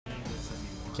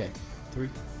Okay, 3,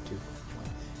 2, 1.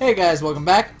 Hey guys, welcome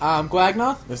back. I'm Quag.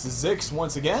 This is Zix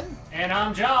once again. And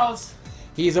I'm Jaws.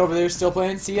 He's over there still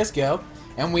playing CSGO.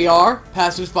 And we are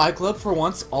Passers By Club for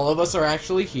once. All of us are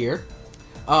actually here.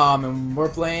 And we're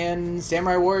playing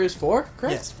Samurai Warriors 4,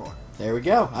 correct? Yes, 4. There we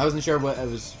go. I wasn't sure what, I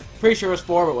was pretty sure it was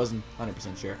 4, but wasn't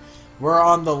 100% sure. We're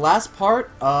on the last part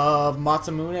of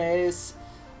Matsumune's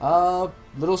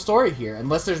little story here.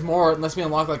 Unless there's more, unless we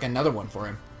unlock like another one for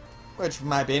him. Which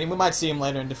might be, and we might see him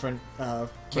later in different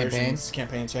campaigns,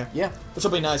 yeah. Yeah. Which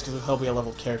will be nice because he'll be a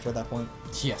leveled character at that point.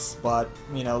 Yes. But,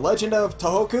 you know, Legend of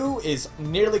Tohoku is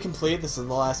nearly complete. This is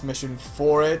the last mission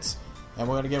for it, and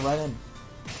we're going to get right in.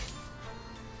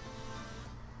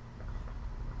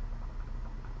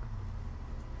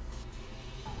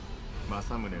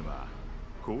 Masamune は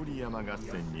郡山合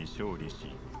戦に勝利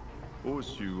し、欧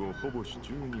州をほぼ手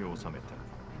中に収めた。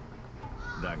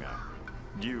だが、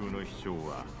竜の飛翔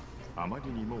はあま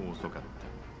りにも遅かっ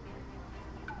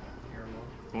た。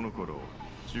この頃、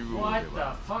中央で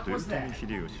は豊臣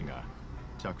秀吉が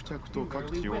着々と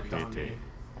各地を平定。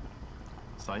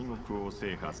西国を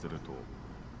制覇すると、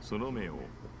その目を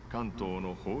関東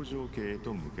の北条家へ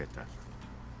と向けた。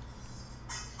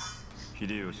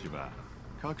秀吉は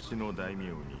各地の大名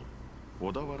に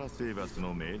小田原征伐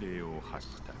の命令を発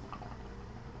した。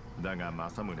だが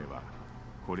政宗は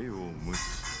これを無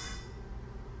視。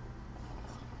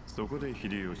そこで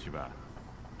秀吉は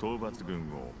討伐軍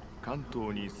を関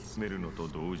東に進めるのと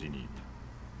同時に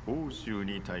欧州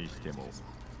に対しても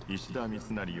石田三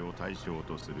成を対象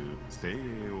とする精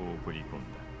鋭を送り込ん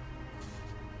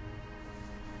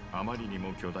だ。あまりに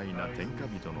も巨大な天下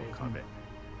人の壁、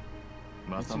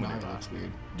政宗は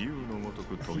竜のごと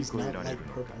く飛び越えられる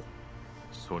のか、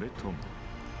それとも。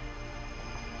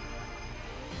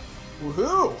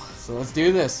Woohoo! So let's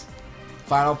do this.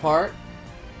 Final part.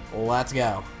 Let's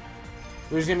go.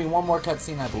 There's gonna be one more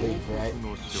cutscene, I believe, right?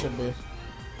 Should be.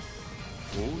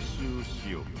 He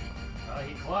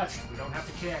clutched. We don't have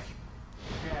to kick.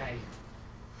 Okay.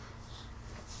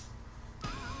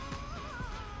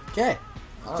 Okay.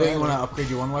 So you want to upgrade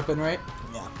your one weapon, right?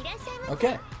 Yeah.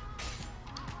 Okay.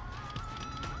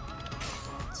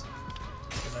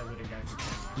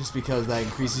 Just because that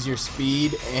increases your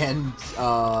speed and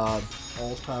Ult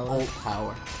power. ult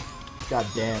power. God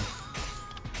damn.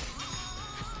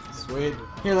 Sweet.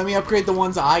 Here, let me upgrade the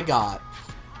ones I got.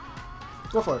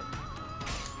 Go for it.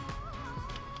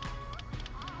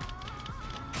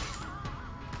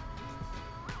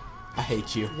 I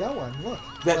hate you. You got one. Look.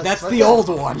 That's right the there. old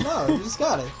one. No, you just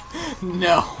got it.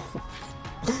 No.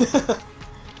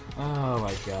 Oh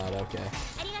my god, okay.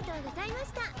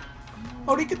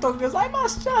 Arigatou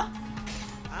gozaimashita.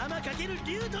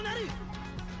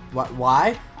 What?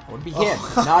 Why? I would be him,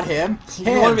 not him.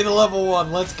 You want to be the level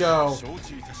 1. Let's go.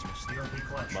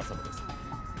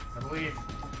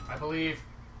 I believe.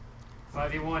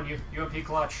 5v1, UMP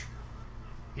clutch.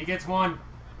 He gets 1.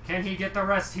 Can he get the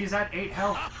rest? He's at 8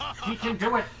 health. He can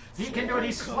do it. He can do it.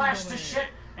 He's flashed to shit.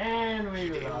 And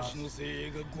we lost.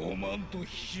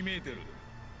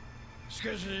 し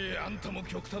かしあんたも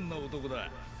極端な男だ。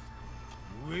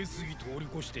上杉通り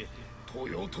越して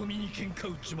豊臣に喧嘩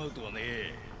売っちまうとは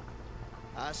ね。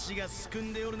足がすく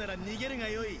んでおるなら逃げるが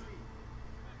よい。い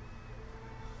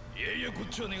やいや、こっ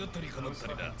ちは願ったり叶った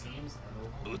りだ。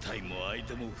部隊も相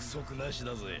手も不足なし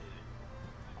だぜ。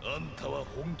あんたは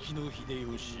本気の秀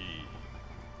吉。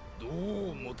ど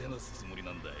うもてなすつもり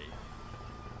なんだい。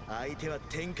相手は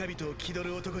天下人を気取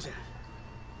る男じゃ。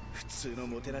普通の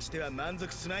もてなしでは満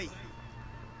足すまい。伊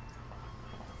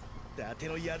達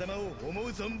の矢玉を思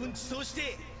う存分地走し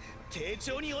て丁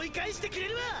重に追い返してくれ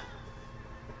るわ。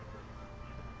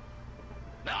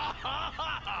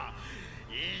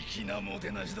粋なもて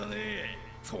なしだね。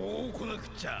そうこなくっ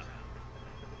ちゃ。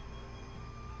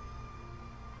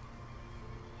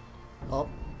Oh,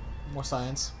 more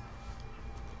science.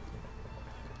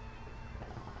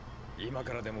 今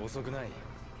からでも遅くない。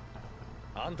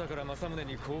あんたから政宗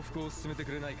に降伏を進めて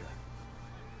くれないか。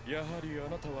やはりあ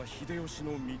なたは秀吉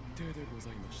の密偵でござ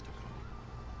いましたか。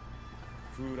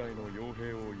風来の傭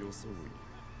兵を装い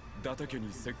伊達家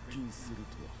に接近すると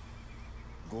は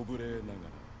ご無礼なが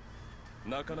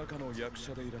らなかなかの役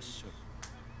者でいらっし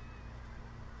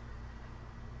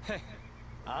ゃる。へっ、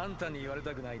あんたに言われ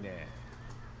たくないね。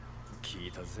聞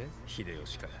いたぜ、秀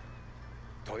吉から。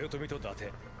豊臣と伊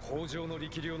達、北条の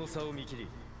力量の差を見切り、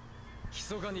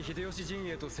密かに秀吉陣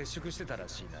営と接触してたら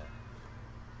しいな。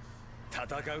戦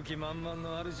う気満々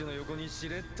の主の横にし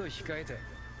れっと控えて、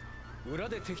裏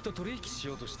で敵と取引し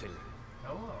ようとしてる。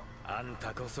あん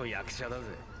たこそ役者だぜ。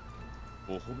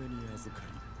お褒めに預か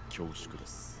り恐縮で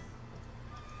す。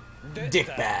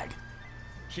Dick bag.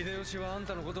 秀吉はあん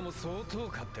たのことも相当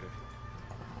買ってる。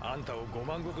あんたを5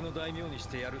万石の大名にし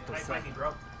てやると Right さ。 by me,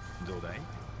 bro. どうだい？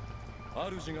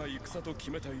主が戦と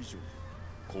決めた以上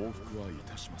降伏はい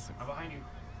たしません。 I'm behind you.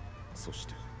 そし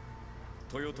て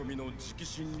豊臣の直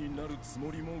臣になるつも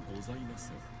りもございませ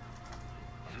ん。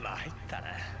参ったな。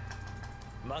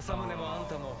政宗もあん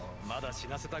たもまだ死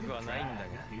なせたくはないんだが。い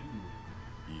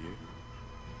え、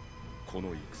こ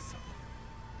の戦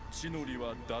地の利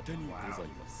は伊達にござい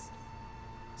ます。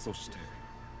そして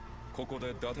ここ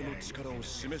で伊達の力を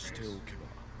示しておけば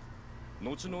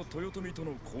後の豊臣と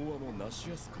の講和もなし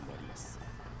やすくなります。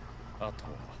あとは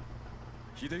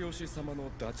秀吉様の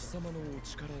ダチ様のお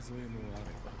力添えもあれ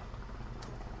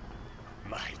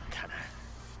ば。参ったな。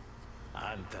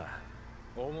あんた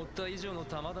思った以上の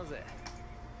玉だぜ。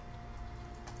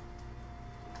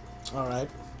 Alright.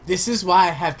 This is why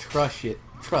I have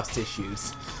trust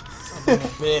issues.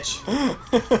 Bitch.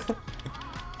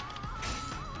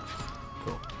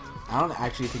 Cool. I don't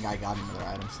actually think I got another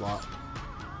item slot.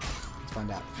 Let's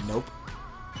find out. Nope.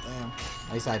 Damn.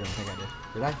 At least I don't think I did.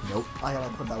 Did I? Nope. I gotta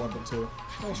equip that weapon too.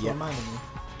 Thanks for Yep. reminding me.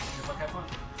 Good luck, have fun.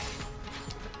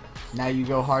 Now you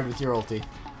go hard with your ulti.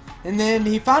 And then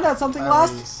he found out something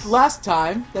Nice. last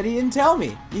time that he didn't tell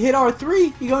me. You hit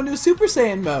R3, you go into Super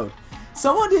Saiyan mode.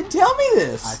 Someone didn't tell me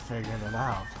this. I figured it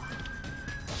out.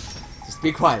 Just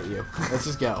be quiet, you. Let's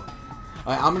just go.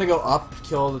 Alright, I'm gonna go up,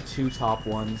 kill the 2 top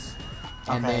ones,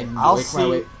 and Okay, then I'll make see. my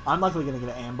way. I'm likely gonna get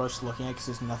an ambush looking at because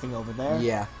there's nothing over there.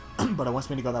 Yeah, But it wants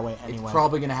me to go that way anyway. it's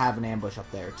probably gonna have an ambush up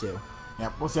there too.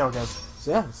 Yep, we'll see how it goes.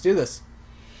 So yeah, let's do this.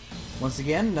 Once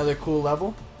again, another cool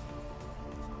level.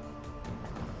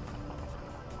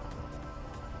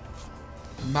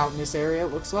 Mountainous area,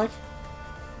 it looks like.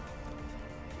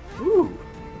 Ooh,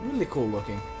 really cool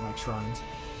looking. Like shrines.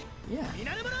 Yeah.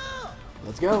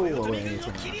 Let's go. Oh, wait, I need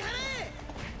to turn around.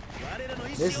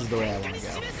 This is the way I want to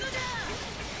go.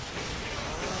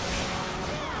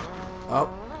 Oh.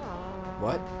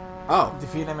 What? Oh.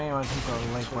 Defeat enemy or people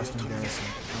Lake Western Garrison.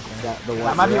 Okay.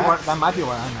 That might be you're where at? that might be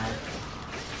where I'm at.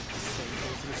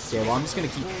 Okay, well I'm just gonna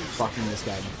keep fucking this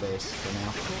guy in the face for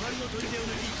now.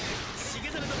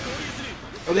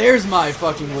 Oh, there's my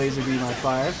fucking laser beam on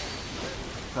fire. Is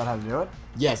that how to do it?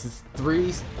 Yes, it's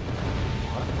 3.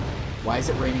 Why is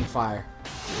it raining fire?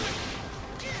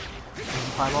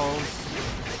 Fireballs.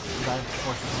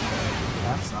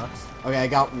 That sucks. Okay, I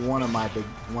got one of my Is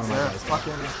guys. there a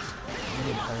fucking...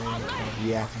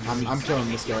 Yeah, I'm killing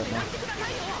this guy right now.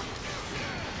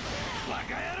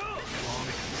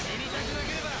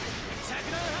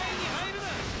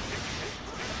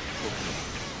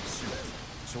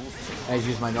 I just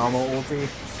used my normal ulti.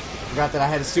 Forgot that I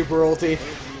had a super ulti.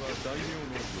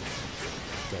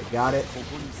 Okay, got it.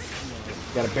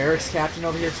 Got a barracks captain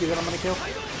over here too that I'm gonna kill.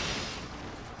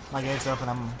 My gate's open,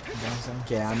 I'm dancing.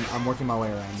 Okay, I'm working my way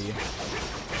around you.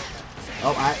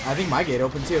 Oh, I think my gate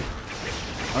opened too.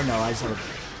 Or no, I just have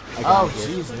a... I got Oh, it here.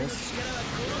 Jesus.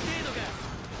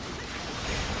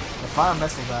 The fire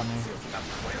missiles at me.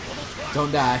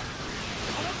 Don't die.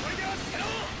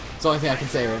 It's the only thing I can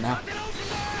say right now.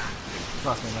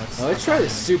 Trust me, that's... Oh, let's try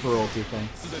this super ulti thing.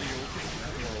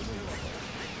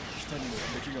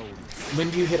 When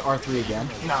do you hit R3 again?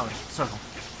 No, circle.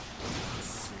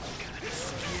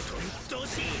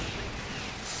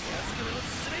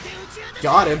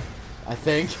 Got him, I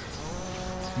think.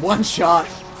 One shot.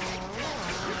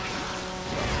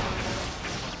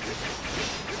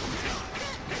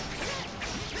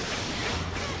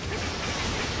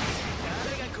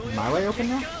 My way open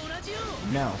now?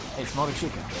 No. It's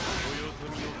Motochika.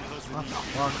 What the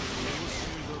fuck?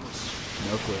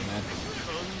 No clue, man.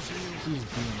 He's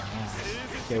beating my ass.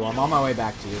 Okay, well, I'm on my way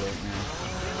back to you right now.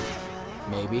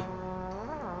 Maybe.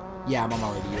 Yeah, I'm on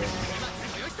my way to you right now.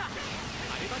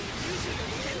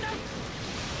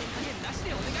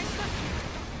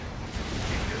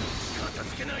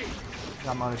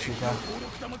 Got Motochika.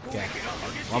 Okay.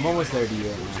 Well, I'm almost there to you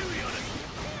right now.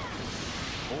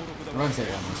 I wouldn't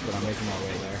say almost, but I'm making my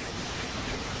way there.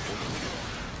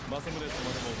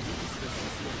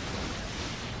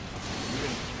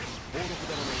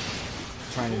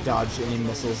 Trying to dodge any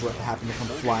missiles that happen to come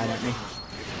flying at me.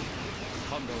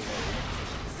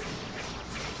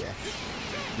 Okay.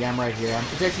 Yeah, I'm right here. I'm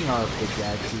protecting our big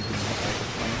guy because he's gonna hit the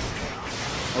planes.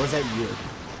 Or was that you?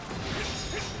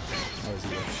 That was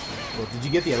you. Well, did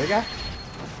you get the other guy?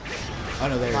 Oh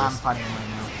no, there he Nah, I'm is. fighting him right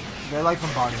now. They're like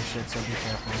bombarding shit, so be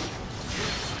careful.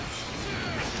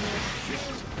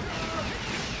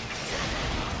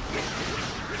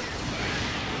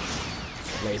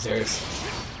 Lasers.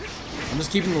 I'm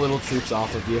just keeping the little troops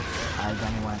off of you. Alright,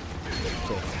 anyway.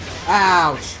 Okay.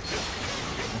 Ouch!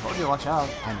 I told you, watch out.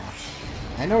 I know.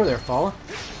 I know where they're falling.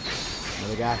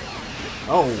 Another guy.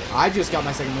 Oh, I just got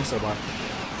my second Muso bar.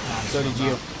 So did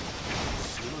you.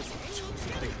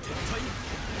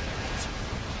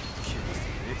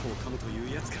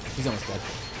 He's almost dead.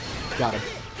 Got him.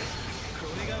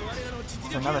 Is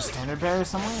there another standard bearer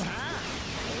somewhere? I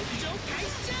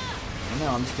don't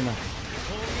know, I'm just gonna...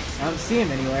 I don't see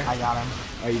him anywhere. I got him.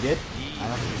 Oh, you did? I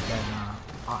don't think he's dead now.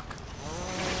 Fuck.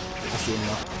 I see him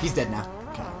though. He's dead now.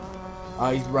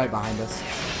 Okay. He's right behind us.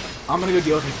 I'm gonna go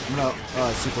deal with him. I'm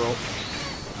gonna super ult.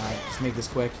 Alright, just make this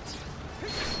quick.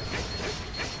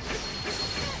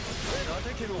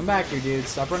 Come back here, dude.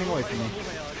 Stop running away from me.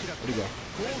 Where'd he go?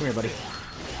 Come here, buddy.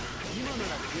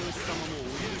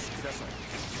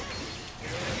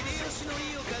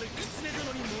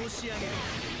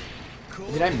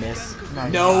 Did I miss? No.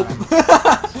 Nope.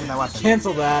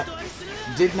 Cancel that.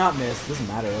 Did not miss. Doesn't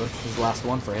matter. This is the last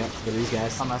one for him. For these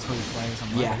guys. Unless we play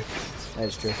something. Yeah, that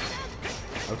is true.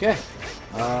 Okay.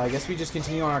 I guess we just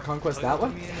continue on our conquest that way.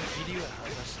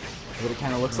 What it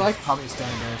kind of looks like. Probably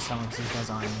standing there somewhere because these guys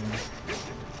aren't in there.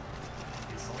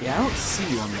 Yeah, I don't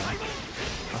see one though.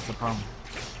 That's the problem.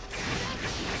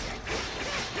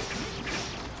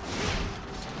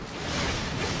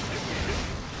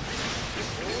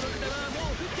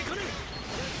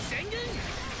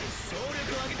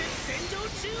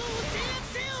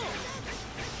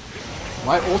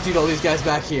 Why ultied all these guys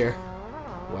back here?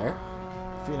 Where?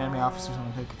 Defeat enemy officers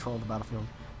and take control of the battlefield.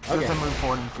 So Okay. have to move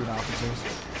forward and defeat officers.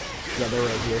 Yeah, they're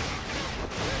right here.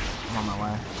 I'm on my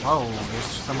way. Whoa, there's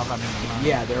some of them in the mine.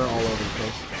 Yeah, they're all over the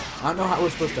place. I don't know how we're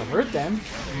supposed to hurt them.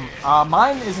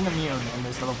 Mine isn't immune in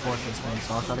this little fortress thing,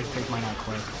 so I'll try to take mine out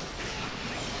quick.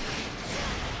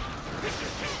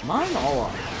 Mine all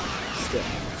are. Still.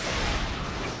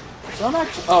 So I'm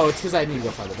actually... Oh, it's because I need to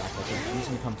go farther back, I think. I'm just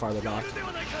going to come farther back.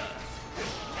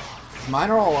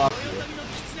 Mine are all up here.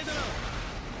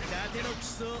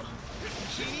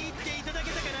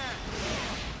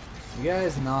 You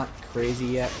guys not crazy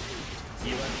yet?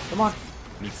 Come on.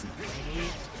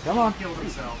 Come on. Killed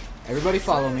himself. Everybody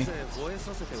follow me.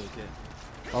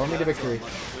 Follow me to victory.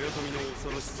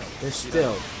 They're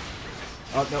still...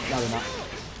 Oh, nope, no, they're not.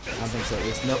 I don't think so.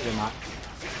 It's, nope, they're not.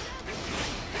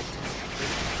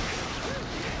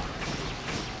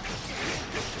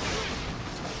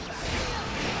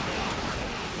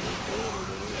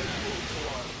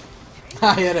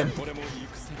 I hit him.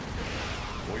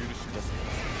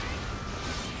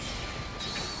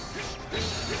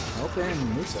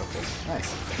 Open Muso. Nice.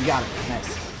 You got it.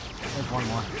 Nice. There's one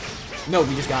more. No,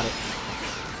 we just got it.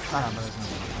 I know, but there's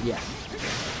another one. Yeah.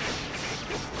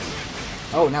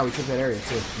 Oh, now we took that area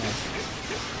too. Nice.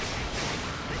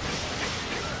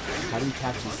 How do we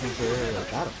capture the center area of the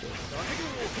battlefield?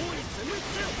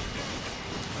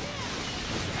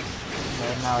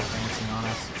 They're now advancing on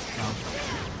us.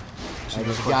 So.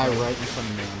 There's a guy right in front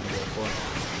of me. I'm gonna go for.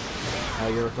 Oh,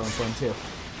 you're going for him too.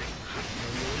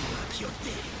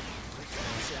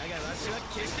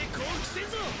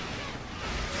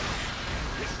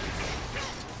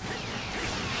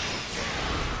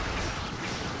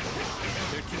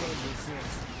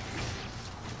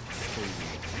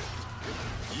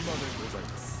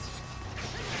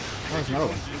 There's another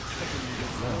one.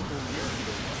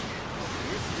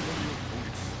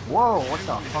 Whoa, what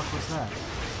the fuck was that?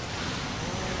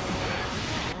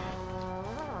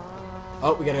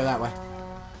 Oh, we gotta go that way.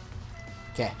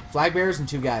 Okay, flag bearers and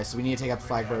 2 guys, so we need to take out the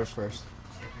flag bearers first.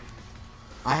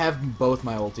 I have both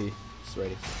my ulti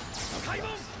ready. Okay,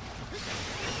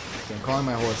 I'm calling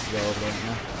my horse to go over there right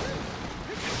now.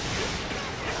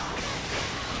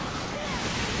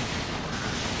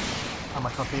 I'm a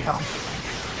torpedo.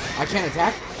 I can't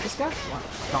attack this guy? What?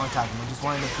 Don't attack him. I just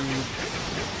wanted to feed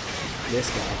This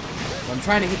guy. Well, I'm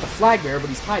trying to hit the flag bearer, but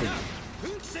he's hiding.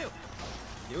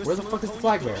 Where the fuck is the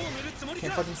flag bearer?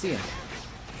 Can't fucking see him.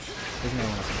 There's no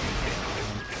one up.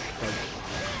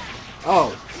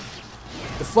 Oh.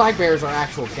 The flag bearers are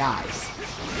actual guys.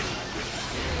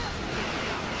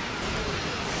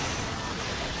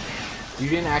 You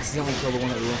didn't accidentally kill the one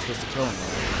that we weren't supposed to kill him,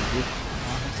 right?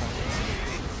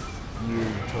 Did you? You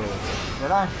totally did.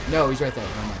 Did I? No, he's right there.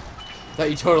 Never mind. Thought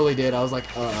you totally did. I was like,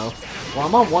 uh-oh. Well,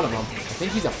 I'm on one of them. I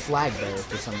think he's a flag bearer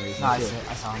for some reason, No, I too. see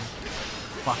it. I saw him.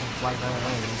 Fucking flag bearer.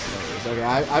 There he is. Okay,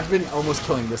 I've been almost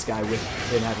killing this guy with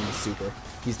him having a super.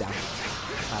 He's down.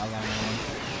 I got another one.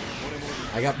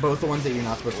 I got both the ones that you're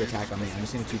not supposed to attack on me. I'm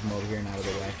just going to keep him over here and out of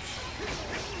the way.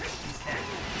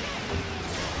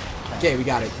 Okay, we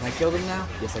got it. Can I kill them now?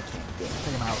 Yes, I can. Good.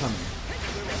 Take him out. Come here.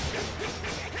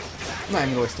 I'm not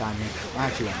even going to waste time here. I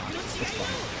actually won't. It's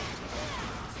fine.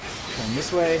 Come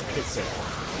this way. Hit circle.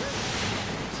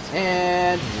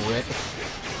 And rip.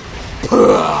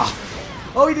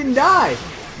 Oh, he didn't die!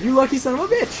 You lucky son of a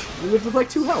bitch! You lived with like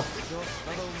 2 health.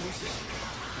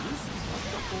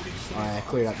 Alright, I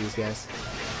cleared out these guys.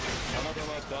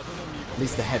 At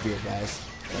least the heavier guys.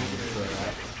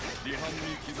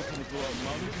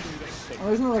 Oh,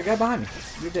 there's another guy behind me.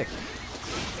 You're a dick.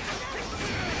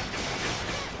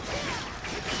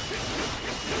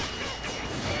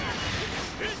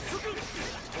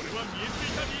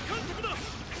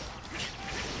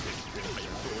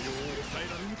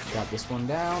 Got this one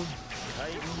down.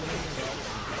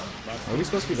 Are we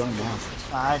supposed to be going down?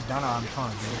 I don't know, I'm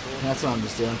telling you. That's what I'm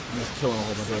just doing. I'm just killing a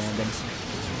whole bunch of randoms.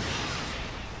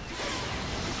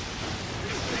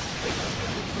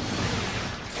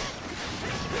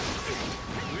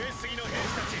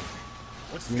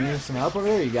 You need some help over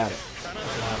there? You got it.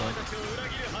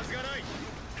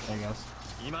 There he goes.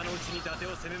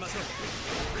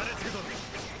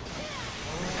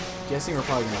 Guessing we're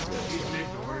probably gonna have to go this He's way. mid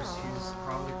doors. He's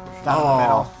probably pushing. Down in the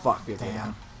middle. Fuck, dude.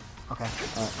 Damn. Okay.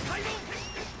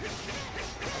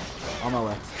 On my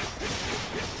way.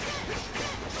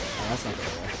 Oh, that's not the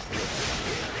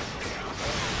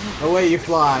way. Away you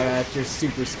fly at your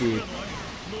super speed.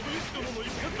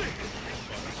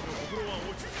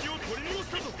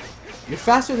 You're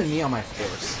faster than me on my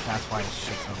horse. That's why this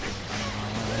shit's so good.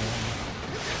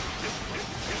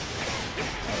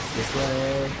 That's this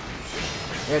way.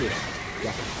 Ready.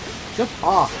 Yeah. Jump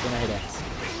off when I hit X.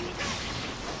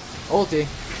 Ulti.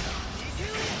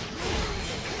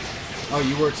 Oh,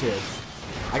 you were too.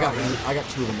 I got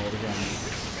 2 of them over here.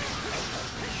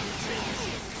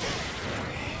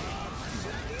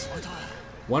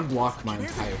 One blocked my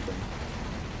entire thing.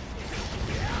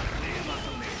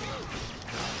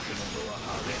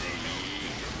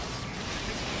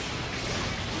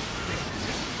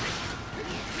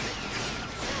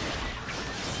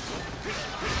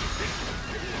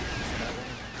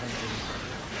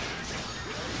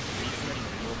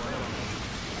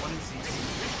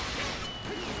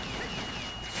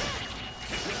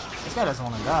 This guy doesn't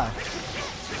want to die.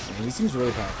 He seems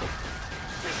really powerful.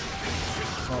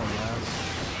 Oh, yes.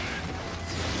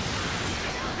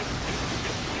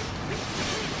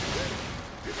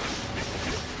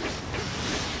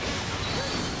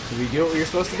 Did we do what we were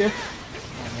supposed to do?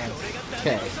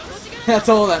 Okay. That's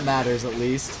all that matters, at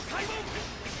least.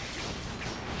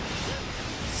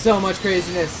 So much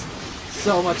craziness.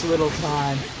 So much little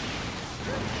time.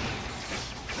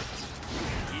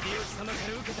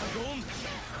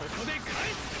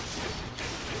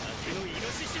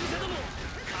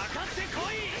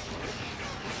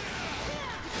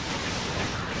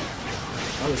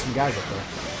 Oh, there's some guys up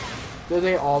there. Are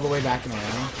they all the way back in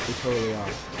around? They totally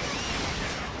are.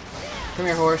 Come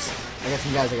here, horse. I got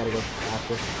some guys I gotta go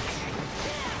after.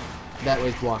 That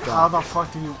way's blocked How off. the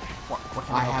fuck do you... What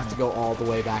can I have to go all the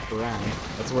way back around.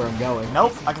 That's where I'm going.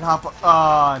 Nope, I can hop...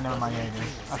 never mind, yeah, I do.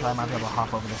 I thought I might be able to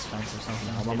hop over this fence or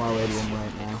something. I'm on my way to them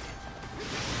right now.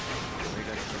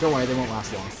 Don't worry, they won't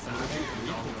last long.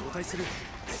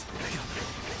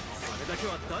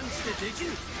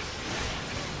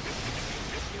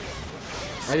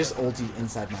 I just ultied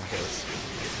inside my horse.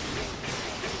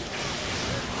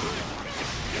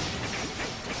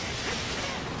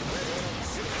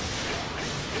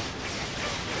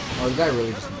 Oh, did I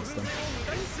really just miss them? I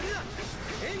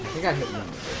think I hit one.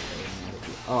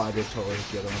 Oh, I did totally hit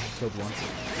the other one. Killed one.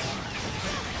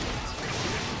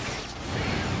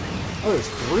 Oh, there's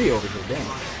 3 over here. Dang.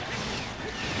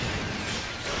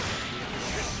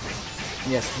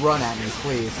 Yes, run at me,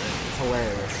 please. It's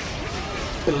hilarious.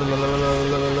 Man,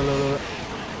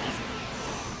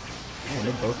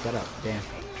 they both got up. Damn.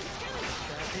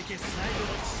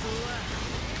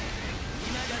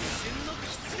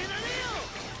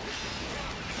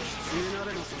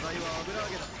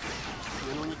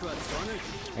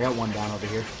 I got one down over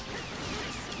here.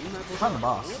 I'm the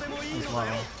boss as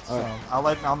well. So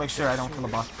I'll make sure I don't kill the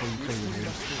boss before you kill your dude. I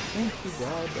think he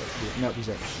died, but no, he's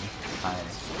right next to me. Alright.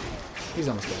 He's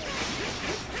almost dead.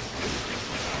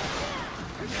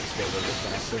 Let's go a little bit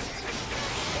faster.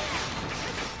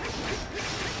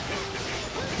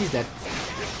 He's dead.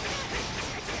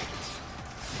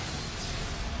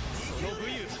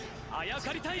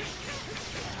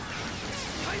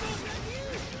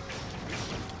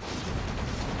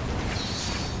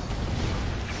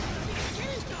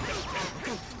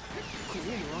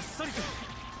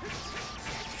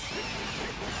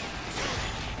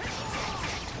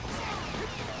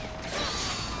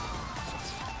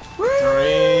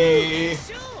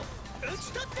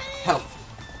 Health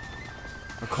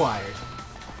acquired.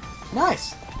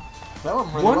 Nice. That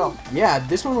went really well. Yeah,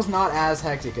 this one was not as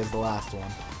hectic as the last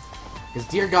one. Because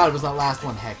dear God, was that last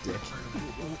one hectic.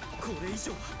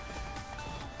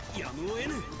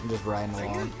 I'm just riding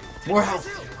along. More health!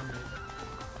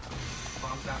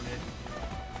 Bombs down mid.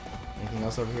 Anything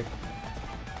else over here?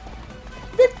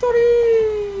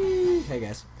 Victory! Hey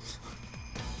guys.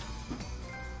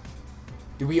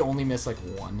 Did we only miss like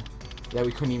one that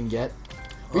we couldn't even get?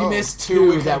 We missed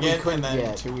two that we couldn't and then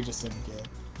get. two we just didn't get.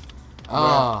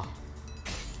 Ah.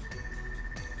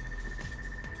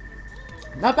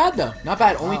 Not bad though. Not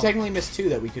bad. Only Wow. technically missed two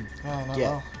that we could get.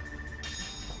 No.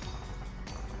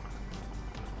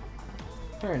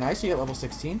 Very nice. You get level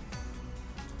 16.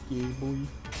 Yeah, boy.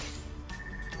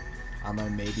 I'm gonna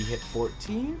maybe hit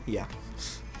 14. Yeah.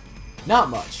 Not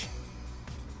much.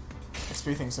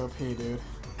 XP thing's OP, dude.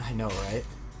 I know, right?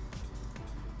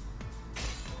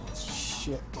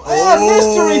 Shit. Oh,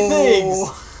 mystery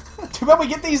things! Too bad we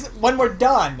get these when we're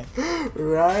done.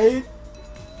 Right?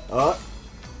 Oh.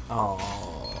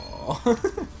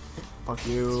 Fuck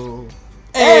you.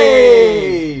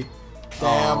 Hey!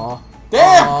 Damn. Aw.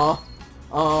 Damn! Aw.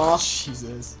 Aw.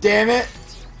 Jesus. Damn it!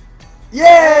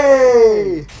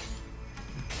 Yay!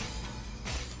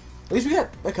 At least we got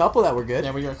a couple that were good.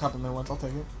 Yeah, we got a couple new ones. I'll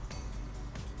take it.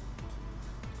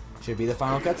 Should be the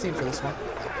final cutscene for this one.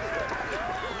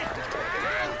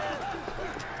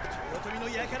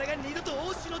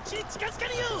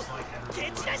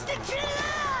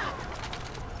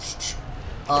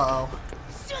 Uh-oh.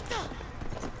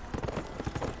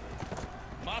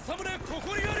 政宗こ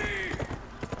こにあり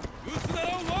撃つなら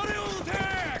我を撃て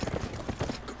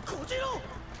小次郎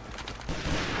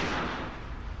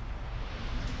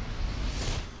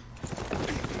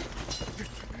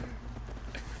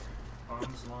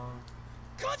Bombs long.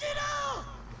 小次郎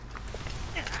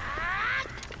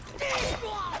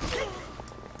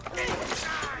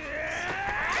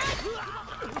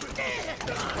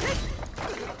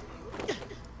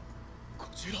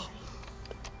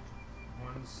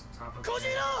One's top of 小次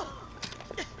郎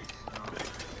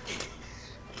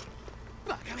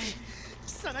バカめ貴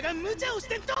様が無茶をし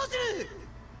てどうする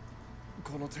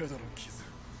この程度の傷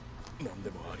何で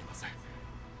もありません。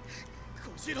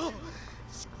小次郎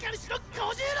しっかりしろ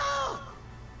小次郎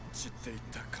散っていっ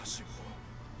た家臣も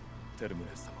テルム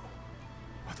ネス様も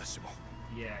私も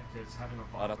Yeah, because having a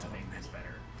ball running is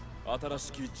better. 新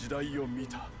しき時代を見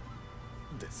た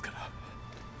ですから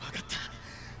分かっ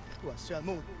たわしは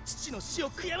もう父の死を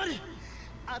悔やまぬ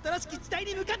新しき時代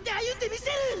に向かって歩んでみせ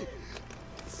る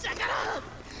だか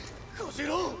ら小次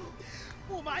郎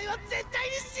お前は絶対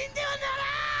に死んではな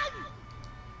らん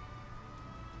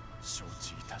承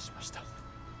知いたしました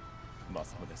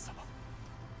政宗様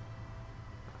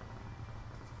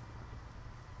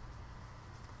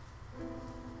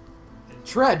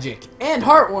Tragic and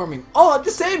heartwarming all at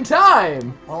the same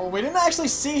time! Well, we didn't actually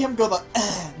see him go the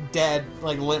dead,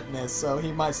 like, limpness, so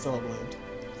he might still have lived.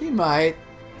 He might.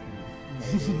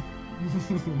 Maybe.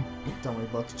 Don't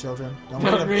read books, children.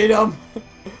 Don't read them!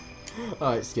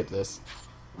 Alright, skip this.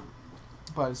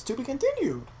 But it's to be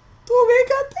continued. To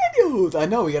be continued! I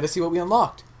know, we gotta see what we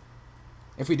unlocked.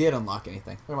 If we did unlock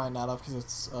anything. We might not have, because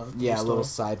it's Yeah, a little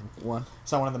side one.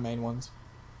 It's not one of the main ones.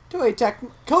 Koei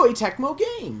Tecmo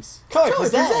Games! Koei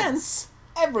presents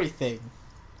everything.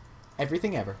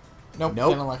 everything ever. Nope,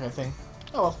 Nope. didn't like anything.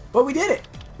 Oh well. But we did it!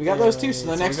 We got those two, so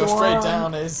the next we go one... straight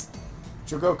down is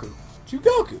Jugoku.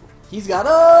 Jugoku. He's got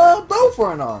a bow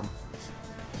for an arm.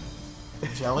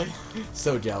 Jelly?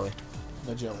 So jelly.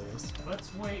 The jelly is.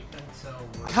 Let's wait until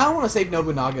we're... I kind of want to save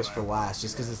Nobunaga's for last,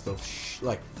 just because it's the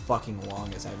like fucking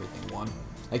longest everything one.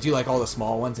 Like do like all the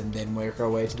small ones and then work our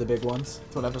way to the big ones.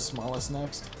 Whatever's smallest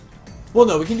next. Well,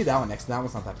 no, we can do that one next. That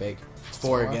one's not that big. It's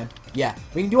four four? again. Yeah,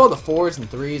 we can do all the 4s and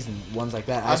 3s and ones like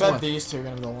that. I just bet wanna- these two are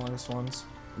gonna be the longest ones.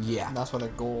 Yeah, And that's why they're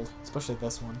gold. Especially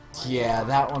this one. yeah,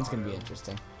 that one's gonna be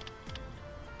interesting.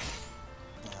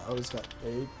 Yeah, Oda's got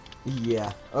 8.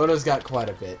 Yeah, Oda's got quite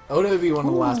a bit. Oda would be one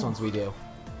of the last ones we do.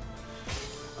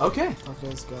 Okay,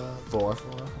 Oka's got 4.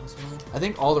 4 as well. I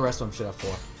think all the rest of them should have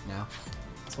 4 now.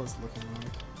 That's what it's looking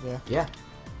like. Yeah. Yeah.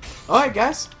 Alright,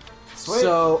 guys. Sweet.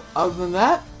 So, other than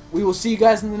that, we will see you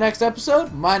guys in the next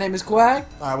episode. My name is Quag,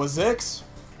 I was Zix.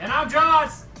 And I'm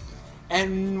Jaws!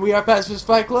 and we are Pacifist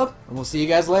Fight Club, and we'll see you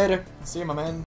guys later. See you, my man.